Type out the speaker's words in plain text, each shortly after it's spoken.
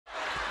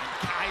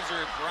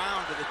Kaiser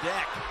Brown to the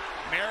deck.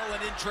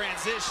 Maryland in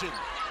transition.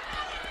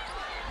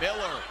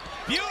 Miller,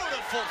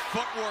 beautiful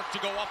footwork to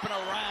go up and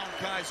around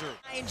Kaiser.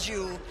 Behind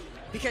you,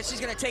 because she's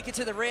going to take it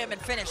to the rim and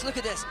finish. Look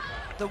at this,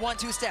 the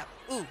 1-2 step.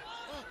 Ooh,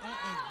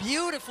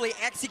 beautifully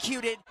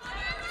executed.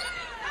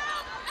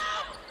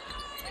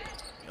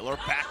 Miller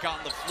back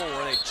on the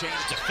floor. They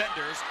changed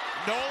defenders.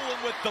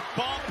 Nolan with the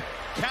bump,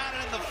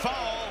 Cannon the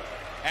foul,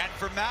 and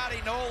for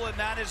Maddie Nolan,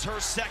 that is her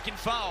second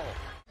foul.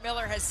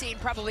 Miller has seen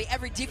probably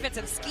every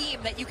defensive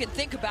scheme that you can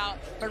think about,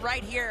 but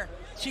right here,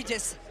 she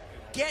just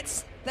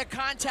gets the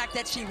contact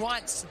that she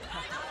wants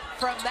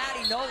from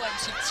Maddie Nolan.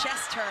 She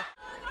chests her.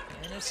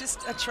 And it's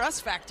just a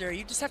trust factor.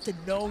 You just have to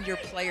know your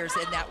players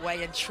in that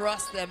way and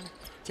trust them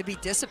to be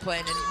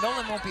disciplined, and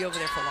Nolan won't be over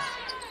there for long.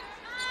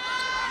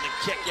 And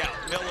the kick out,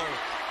 Miller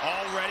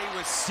already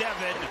with 7.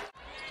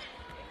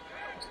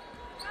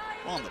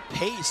 Well, and the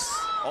pace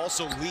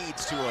also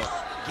leads to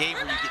a game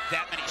where you get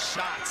that many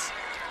shots.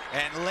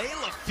 And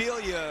Layla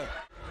Filia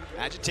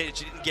agitated,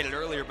 she didn't get it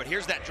earlier, but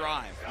here's that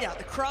drive. Yeah,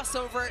 the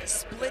crossover,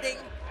 splitting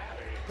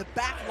the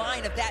back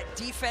line of that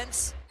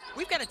defense.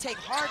 We've got to take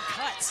hard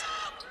cuts.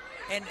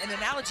 And an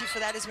analogy for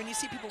that is when you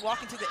see people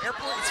walking through the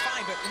airport, it's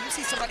fine, but when you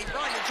see somebody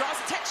run, it draws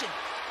attention.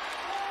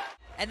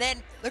 And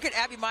then look at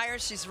Abby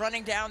Myers, she's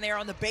running down there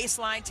on the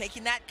baseline,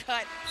 taking that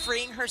cut,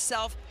 freeing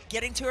herself,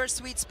 getting to her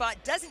sweet spot.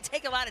 Doesn't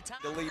take a lot of time.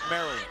 To lead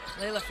Maryland.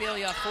 Layla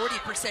Filia,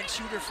 40%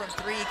 shooter from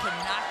 3, can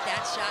knock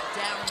that shot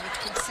down with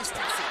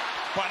consistency.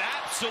 But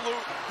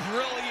absolute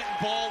brilliant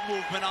ball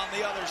movement on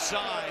the other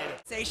side.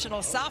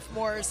 Sensational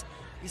sophomores.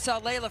 You saw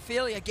Layla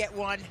Filia get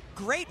one.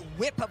 Great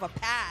whip of a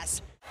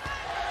pass.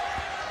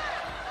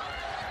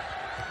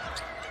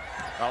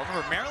 Well,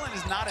 remember, Maryland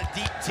is not a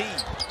deep team.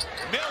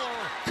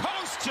 Miller,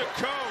 coast to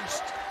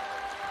coast.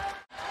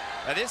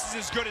 Now this is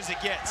as good as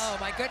it gets. Oh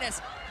my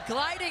goodness.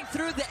 Gliding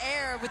through the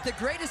air with the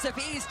greatest of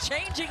ease,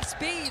 changing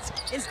speeds,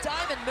 is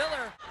Diamond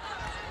Miller.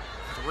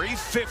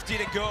 3:50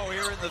 to go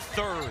here in the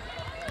third.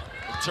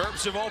 The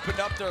Terps have opened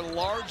up their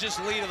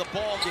largest lead of the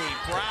ball game.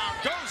 Brown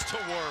goes to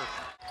work.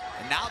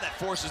 And now that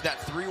forces that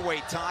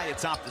 3-way tie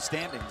atop the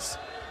standings.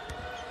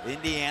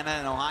 Indiana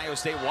and Ohio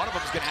State, one of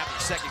them is going to have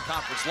their second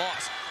conference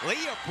loss.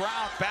 Leah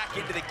Brown back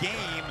into the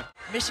game.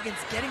 Michigan's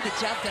getting the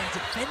job done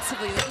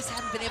defensively. They just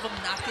haven't been able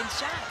to knock in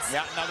shots.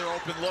 Yeah, another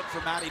open look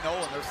for Maddie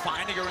Nolan. They're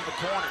finding her in the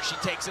corner. She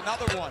takes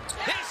another one.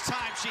 This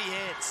time she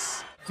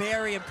hits.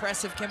 Very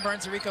impressive. Kim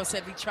Barnes-Arico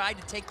said we tried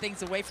to take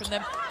things away from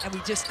them, and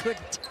we just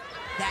couldn't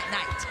that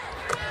night.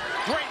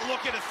 Great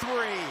look at a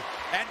 3.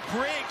 And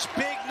Briggs,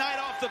 big night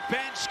off the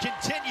bench,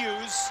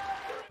 continues.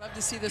 Love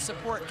to see the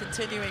support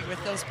continuing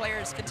with those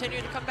players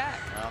continuing to come back.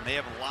 Well, they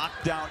have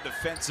locked down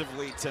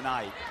defensively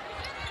tonight.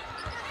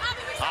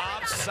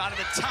 Hobbs out of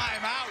the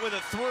timeout with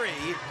a 3.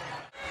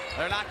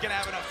 They're not going to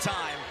have enough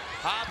time.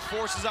 Hobbs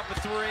forces up a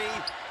 3.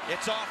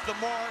 It's off the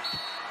mark.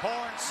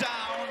 Horn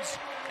sounds.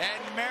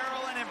 And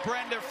Maryland and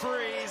Brenda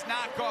Freeze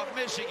knock off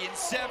Michigan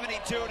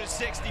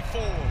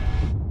 72-64.